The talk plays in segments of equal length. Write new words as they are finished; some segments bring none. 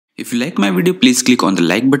If you like my video, please click on the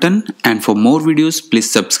like button, and for more videos,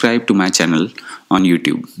 please subscribe to my channel on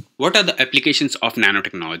YouTube. What are the applications of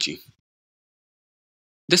nanotechnology?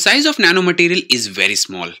 The size of nanomaterial is very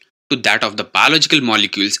small to that of the biological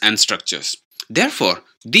molecules and structures. Therefore,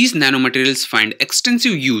 these nanomaterials find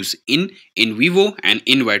extensive use in vivo and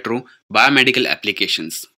in vitro biomedical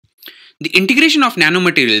applications. The integration of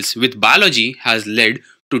nanomaterials with biology has led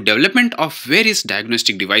to development of various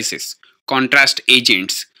diagnostic devices, contrast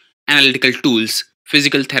agents, analytical tools,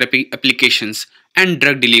 physical therapy applications, and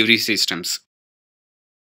drug delivery systems.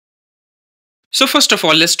 So first of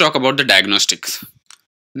all, let's talk about the diagnostics.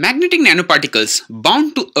 Magnetic nanoparticles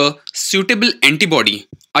bound to a suitable antibody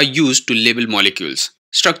are used to label molecules,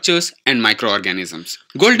 structures, and microorganisms.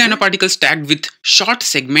 Gold nanoparticles tagged with short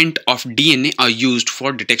segment of DNA are used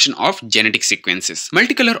for detection of genetic sequences.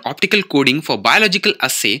 Multicolor optical coding for biological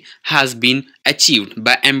assay has been achieved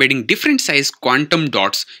by embedding different size quantum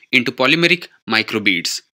dots into polymeric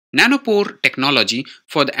microbeads. Nanopore technology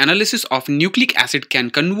for the analysis of nucleic acid can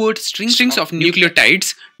convert strings of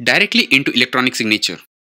nucleotides directly into electronic signature.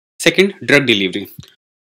 Second, drug delivery.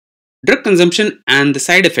 Drug consumption and the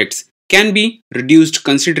side effects can be reduced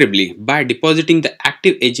considerably by depositing the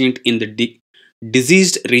active agent in the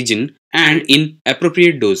diseased region and in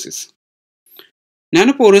appropriate doses.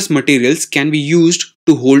 Nanoporous materials can be used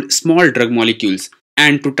to hold small drug molecules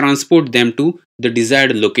and to transport them to the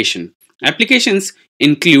desired location. Applications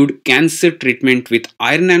include cancer treatment with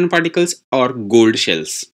iron nanoparticles or gold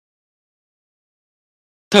shells.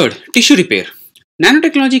 Third, tissue repair.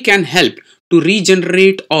 Nanotechnology can help to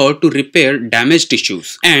regenerate or to repair damaged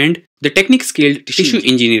tissues and the technique-scaled tissue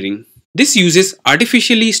engineering. This uses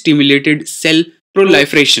artificially stimulated cell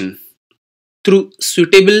proliferation through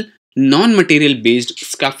suitable non-material based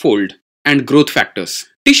scaffold and growth factors.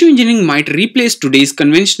 Tissue engineering might replace today's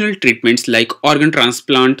conventional treatments like organ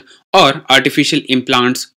transplant or artificial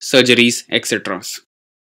implants, surgeries, etc.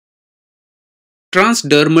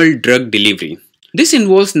 Transdermal drug delivery. This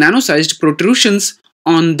involves nano-sized protrusions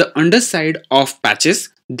on the underside of patches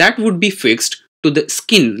that would be fixed to the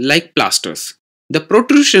skin like plasters. The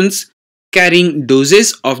protrusions carrying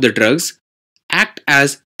doses of the drugs act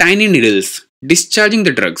as tiny needles discharging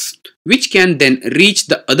the drugs, which can then reach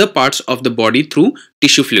the other parts of the body through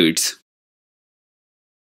tissue fluids.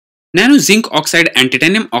 Nano zinc oxide and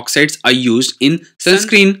titanium oxides are used in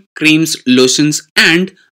sunscreen, creams, lotions,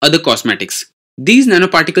 and other cosmetics. These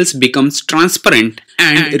nanoparticles become transparent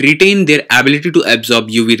and retain their ability to absorb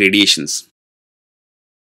UV radiations.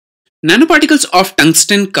 Nanoparticles of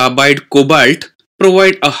tungsten, carbide-cobalt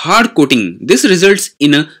provide a hard coating. This results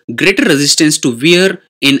in a greater resistance to wear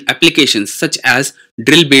in applications such as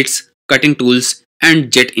drill bits, cutting tools,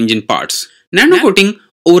 and jet engine parts. Nano coating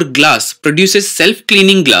over glass produces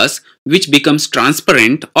self-cleaning glass which becomes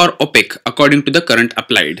transparent or opaque according to the current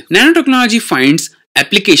applied. Nanotechnology finds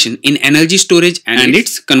application in energy storage and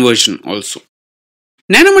its conversion also.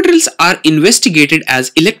 Nanomaterials are investigated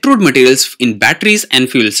as electrode materials in batteries and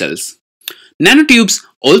fuel cells. Nanotubes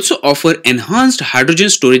also offer enhanced hydrogen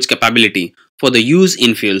storage capability for the use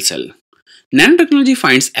in fuel cell. Nanotechnology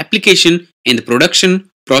finds application in the production,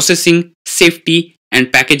 processing, safety,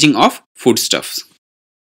 and packaging of foodstuffs.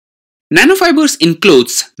 Nanofibers in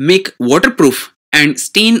clothes make waterproof and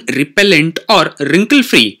stain-repellant or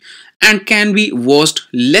wrinkle-free and can be washed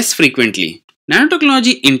less frequently.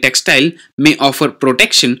 Nanotechnology in textile may offer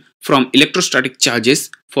protection from electrostatic charges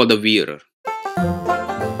for the wearer.